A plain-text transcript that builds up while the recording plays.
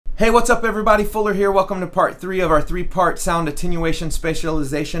Hey, what's up everybody? Fuller here. Welcome to part 3 of our 3-part sound attenuation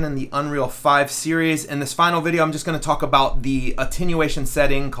spatialization in the Unreal 5 series. In this final video, I'm just going to talk about the attenuation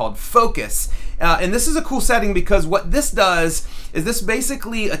setting called focus. And this is a cool setting because what this does is this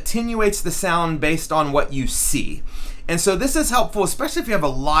basically attenuates the sound based on what you see. And so this is helpful, especially if you have a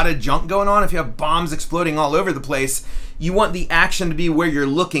lot of junk going on, if you have bombs exploding all over the place. You want the action to be where you're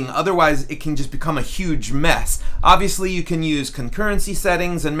looking, otherwise it can just become a huge mess. Obviously you can use concurrency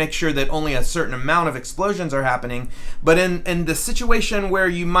settings and make sure that only a certain amount of explosions are happening, but in the situation where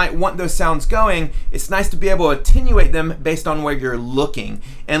you might want those sounds going, it's nice to be able to attenuate them based on where you're looking.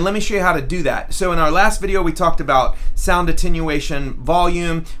 And let me show you how to do that. So in our last video we talked about sound attenuation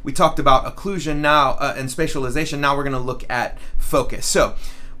volume, we talked about occlusion now and spatialization. Now we're going to look at focus. So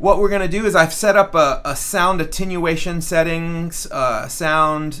what we're going to do is I've set up a sound attenuation settings,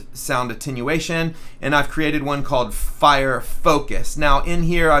 sound attenuation, and I've created one called fire focus. Now in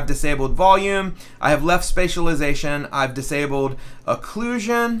here I've disabled volume, I have left spatialization, I've disabled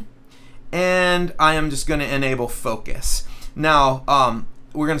occlusion, and I am just going to enable focus. Now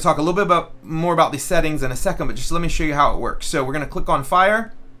we're going to talk a little bit more about these settings in a second, but just let me show you how it works. So we're going to click on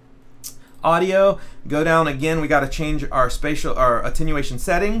fire. Audio, go down again, we got to change our attenuation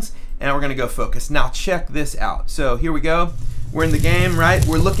settings, and we're going to go focus. Now check this out. So here we go, we're in the game, right?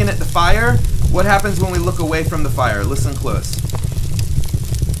 We're looking at the fire. What happens when we look away from the fire? Listen close.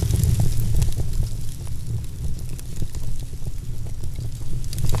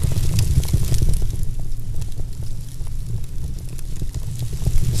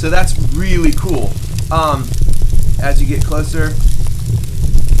 So that's really cool. As you get closer,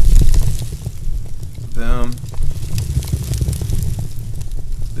 boom,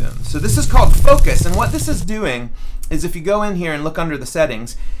 boom. So this is called focus, and what this is doing is if you go in here and look under the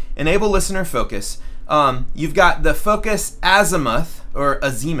settings, enable listener focus, you've got the focus azimuth or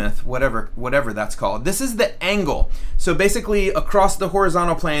azimuth, whatever that's called. This is the angle. So basically across the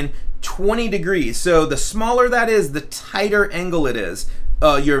horizontal plane, 20 degrees. So the smaller that is, the tighter angle it is.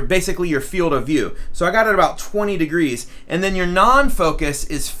 Basically your field of view. So I got it about 20 degrees. And then your non-focus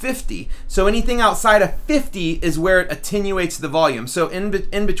is 50. So anything outside of 50 is where it attenuates the volume. So in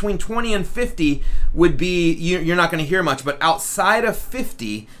between 20 and 50 would be, you're not going to hear much, but outside of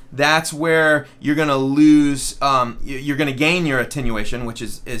 50, that's where you're going to lose, you're going to gain your attenuation, which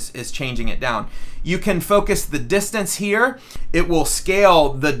is changing it down. You can focus the distance here. It will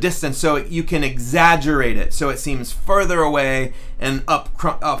scale the distance so you can exaggerate it so it seems further away and up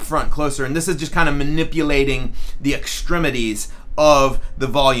front closer. And this is just kind of manipulating the extremities of the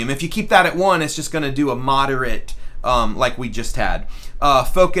volume. If you keep that at 1, it's just going to do a moderate like we just had.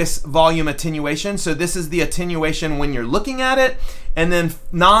 Focus volume attenuation. So this is the attenuation when you're looking at it, and then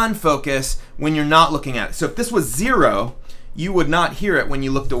non-focus when you're not looking at it. So if this was 0, you would not hear it when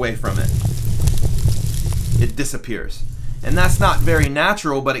you looked away from it. It disappears. And that's not very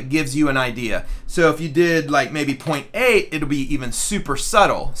natural, but it gives you an idea. So if you did like maybe 0.8, it'll be even super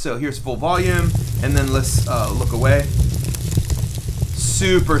subtle. So here's full volume, and then let's look away.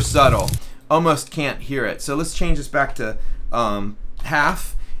 Super subtle. Almost can't hear it. So let's change this back to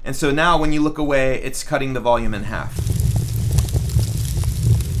half. And so now when you look away, it's cutting the volume in half,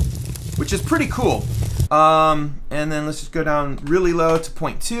 which is pretty cool. And then let's just go down really low to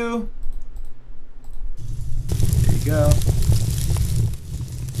 0.2. There you go.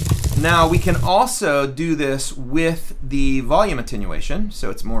 Now we can also do this with the volume attenuation, so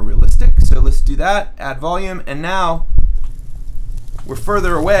it's more realistic. So let's do that, add volume, and now we're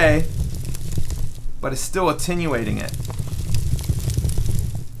further away, but it's still attenuating it.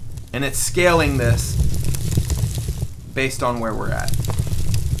 And it's scaling this based on where we're at.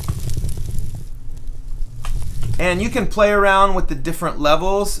 And you can play around with the different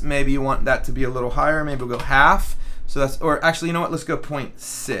levels. Maybe you want that to be a little higher. Maybe we'll go half. So that's, or actually, you know what? Let's go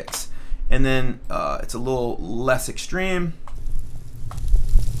 0.6. And then it's a little less extreme.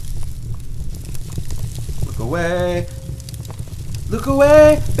 Look away. Look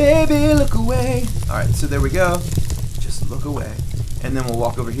away, baby, look away. All right, so there we go. Just look away. And then we'll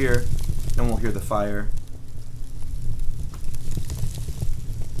walk over here and we'll hear the fire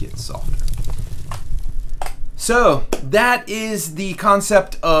get softer. So that is the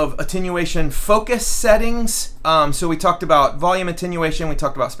concept of attenuation focus settings. So we talked about volume attenuation, we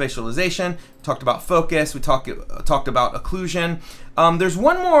talked about spatialization, we talked about focus, we talked about occlusion. There's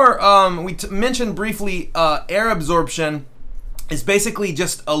one more, we mentioned briefly, air absorption is basically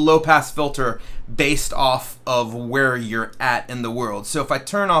just a low pass filter based off of where you're at in the world. So if I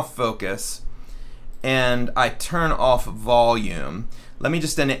turn off focus and I turn off volume, let me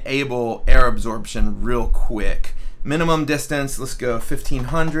just enable air absorption real quick. minimum distance, let's go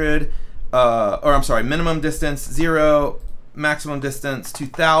 1500, or I'm sorry, minimum distance 0, maximum distance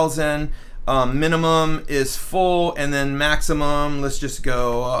 2000. Minimum is full, and then maximum, let's just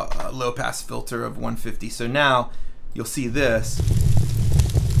go a low pass filter of 150. So now you'll see this.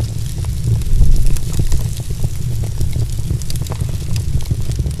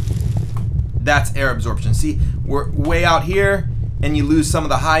 That's air absorption. See, we're way out here, and you lose some of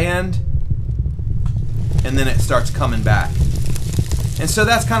the high end, and then it starts coming back. And so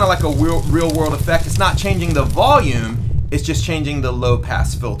that's kind of like a real world effect. It's not changing the volume, it's just changing the low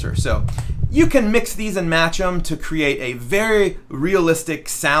pass filter. So you can mix these and match them to create a very realistic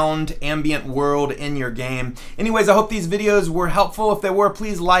sound ambient world in your game. Anyways, I hope these videos were helpful. If they were,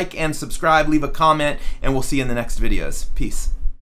 please like and subscribe, leave a comment, and we'll see you in the next videos. Peace.